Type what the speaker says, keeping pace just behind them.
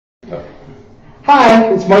Oh.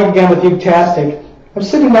 Hi, it's Mike again with Utastic. I'm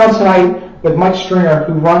sitting down tonight with Mike Stringer,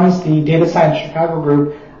 who runs the Data Science Chicago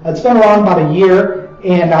group. It's been around about a year,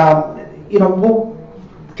 and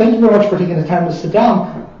thank you very much for taking the time to sit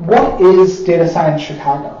down. What is Data Science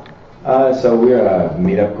Chicago? So we're a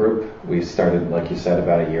meetup group. We started, like you said,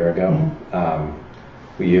 about a year ago. Mm-hmm.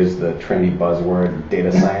 We use the trendy buzzword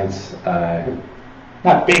data science.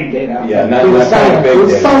 Not big data. Yeah, not big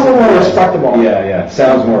data. It sounds more respectable. Yeah.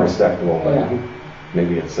 Sounds more respectable, but yeah.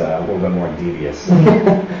 Maybe it's a little bit more devious.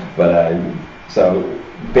 But so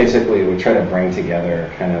basically, we try to bring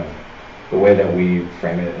together kind of the way that we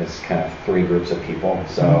frame it is kind of three groups of people.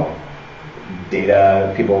 So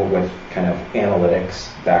data people with kind of analytics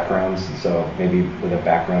backgrounds, so maybe with a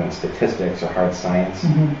background in statistics or hard science.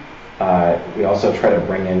 We also try to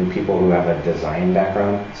bring in people who have a design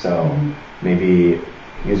background, so maybe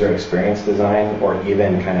user experience design or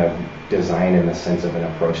even kind of design in the sense of an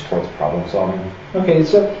approach towards problem solving. Okay,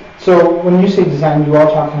 so when you say design, you are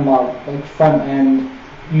talking about like front end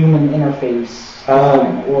human interface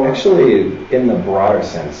design, or actually in the broader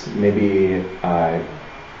sense, maybe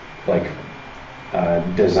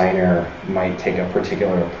designer might take a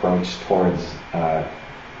particular approach towards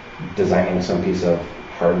designing some piece of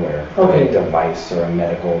hardware, or a device, or a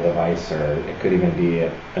medical device, or it could even be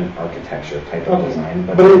an architecture type of design.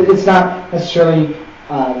 But it's not necessarily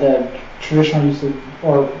the traditional use of,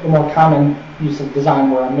 or the more common use of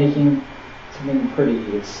design where I'm making something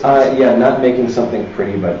pretty. Not making something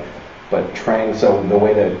pretty, but trying. So the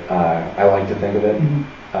way that I like to think of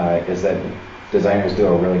it is that designers do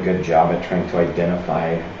a really good job at trying to identify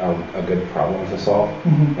a good problem to solve,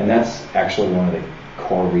 and that's actually one of the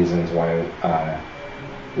core reasons why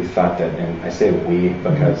we thought that, and I say we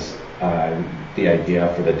because the idea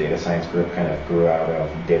for the data science group kind of grew out of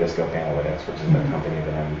Datascope Analytics, which is the company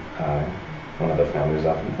that I'm one of the founders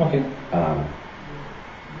of. Okay.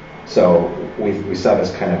 So we saw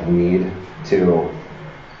this kind of need to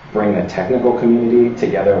bring the technical community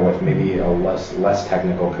together with maybe a less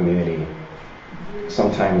technical community.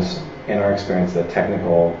 Sometimes, in our experience, the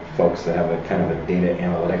technical folks that have a kind of a data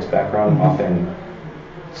analytics background often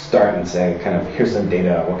start and say, kind of, here's some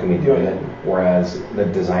data, what can we do with it? Whereas the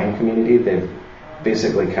design community, they've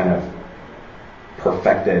basically kind of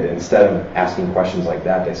perfected, instead of asking questions like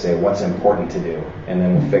that, they say, what's important to do? And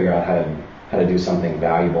then we'll figure out how to do something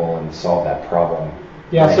valuable and solve that problem.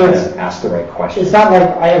 Yeah, so it's ask the right questions. It's not like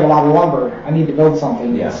I have a lot of lumber, I need to build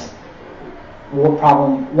something. Yes. What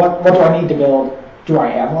problem, what do I need to build? Do I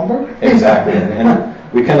have lumber? Exactly. and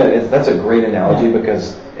we kind of, that's a great analogy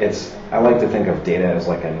because I like to think of data as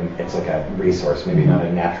it's like a resource, maybe not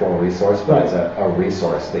a natural resource, but it's a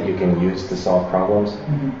resource that you can use to solve problems.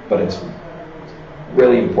 But it's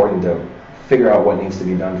really important to figure out what needs to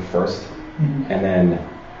be done first, and then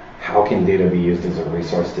how can data be used as a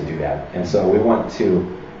resource to do that. And so we want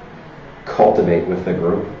to cultivate with the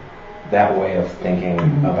group that way of thinking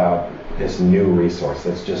about this new resource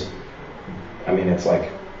that's just, it's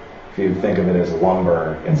like, if you think of it as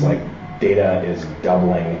lumber, it's like data is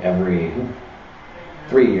doubling every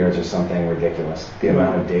 3 years or something ridiculous, the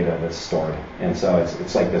amount of data that's stored. And so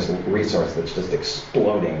it's like this resource that's just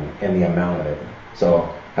exploding in the amount of it.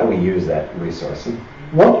 So how do we use that resource?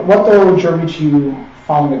 What though drew you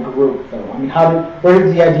found a group though? Where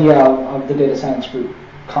did the idea of the data science group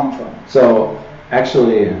come from? So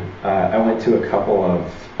actually, I went to a couple of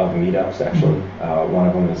meetups actually. One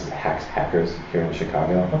of them is Hackers here in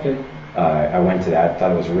Chicago. Okay. I went to that,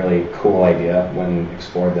 thought it was a really cool idea, went and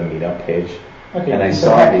explored the meetup page. Okay. And I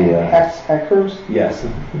saw the Hackers? Yes.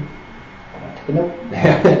 Nope.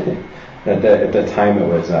 At the time it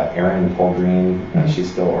was Erin Polgreen, she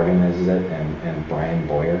still organizes it, and Brian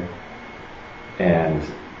Boyer. And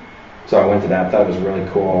so I went to that, thought it was really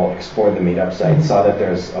cool, explored the meetup site, saw that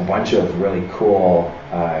there's a bunch of really cool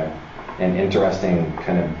and interesting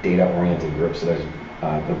kind of data-oriented groups. So there's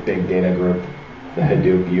the big data group, the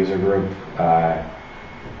Hadoop user group,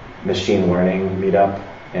 machine learning meetup,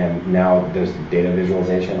 and now there's data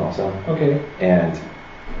visualization also. Okay. And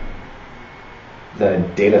the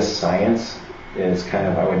data science is kind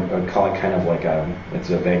of, I would call it kind of like it's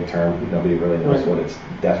a vague term. Nobody really knows what its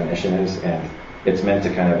definition is, and it's meant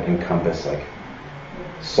to kind of encompass like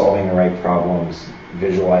solving the right problems,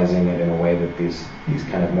 visualizing it in a way that these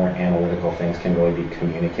kind of more analytical things can really be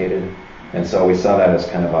communicated. And so we saw that as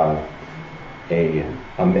kind of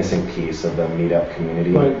a missing piece of the meetup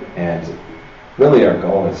community. And really our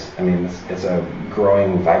goal is, it's a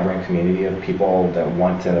growing, vibrant community of people that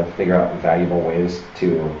want to figure out valuable ways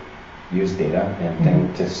to use data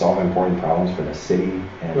and to solve important problems for the city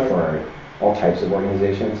and for all types of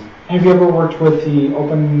organizations. Have you ever worked with the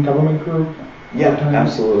Open Government Group? Yeah,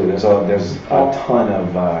 absolutely. There's a ton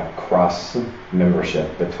of cross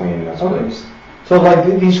membership between those groups. So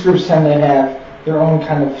like these groups tend to have their own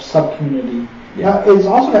kind of sub-community. Yeah. Now, it's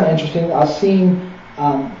also been interesting seeing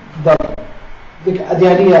the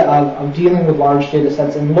idea of dealing with large data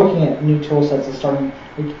sets and looking at new tool sets and starting.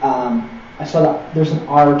 I saw that there's an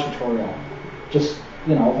R tutorial. Just,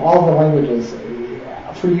 you know, of all the languages.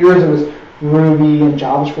 For years it was Ruby and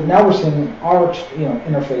JavaScript. Now we're seeing an R,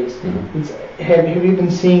 interface. Mm-hmm. Have you been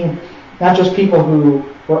seeing not just people who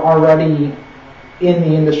were already in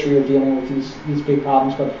the industry of dealing with these big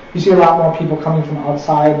problems, but you see a lot more people coming from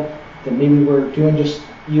outside that maybe were doing just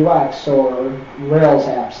UX or Rails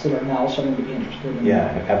apps that are now starting to be interested in.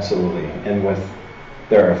 Yeah, absolutely. And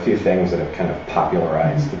there are a few things that have kind of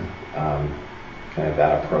popularized kind of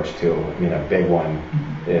that approach too. I mean, a big one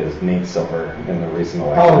is Nate Silver in the recent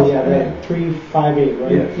election. Oh yeah, the 358,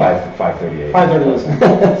 right? Yeah, 538.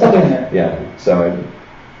 538. Something there. Yeah. So,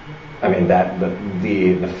 I mean,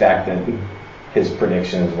 the fact that his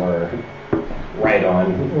predictions were right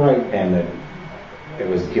on, right, and that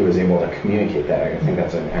he was able to communicate that. I think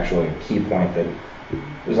that's an actually key point, that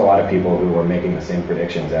there's a lot of people who were making the same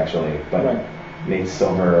predictions actually, but right. Nate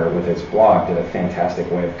Silver with his blog did a fantastic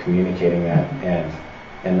way of communicating that,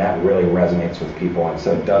 and that really resonates with people, and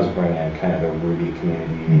so it does bring in kind of the Ruby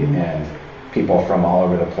community and people from all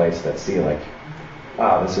over the place that see like,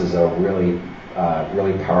 wow, this is a really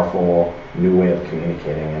powerful new way of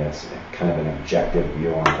communicating, and it's kind of an objective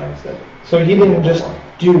view on things. So he didn't just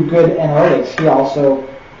do good analytics, he also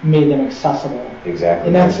made them accessible.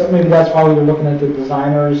 Exactly. And maybe that's why we were looking at the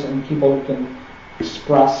designers and people who can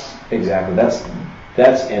express. Exactly.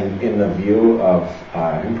 That's in the view of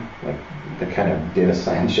like the kind of Data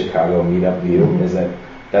Science Chicago meetup view, is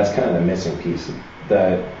that's kind of the missing piece.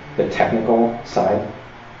 The technical side,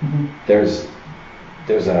 there's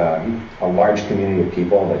a large community of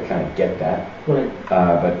people that kind of get that, right.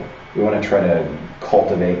 But we want to try to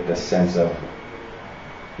cultivate the sense of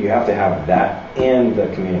you have to have that and the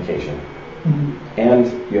communication, and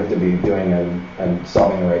you have to be doing and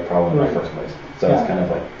solving the right problem in the first place. So it's kind of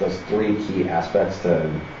like those three key aspects to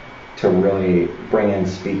really bring in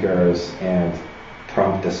speakers and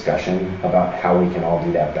prompt discussion about how we can all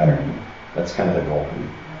do that better. That's kind of the goal.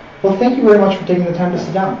 Well, thank you very much for taking the time to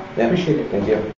sit down. Yeah. Appreciate it. Thank you.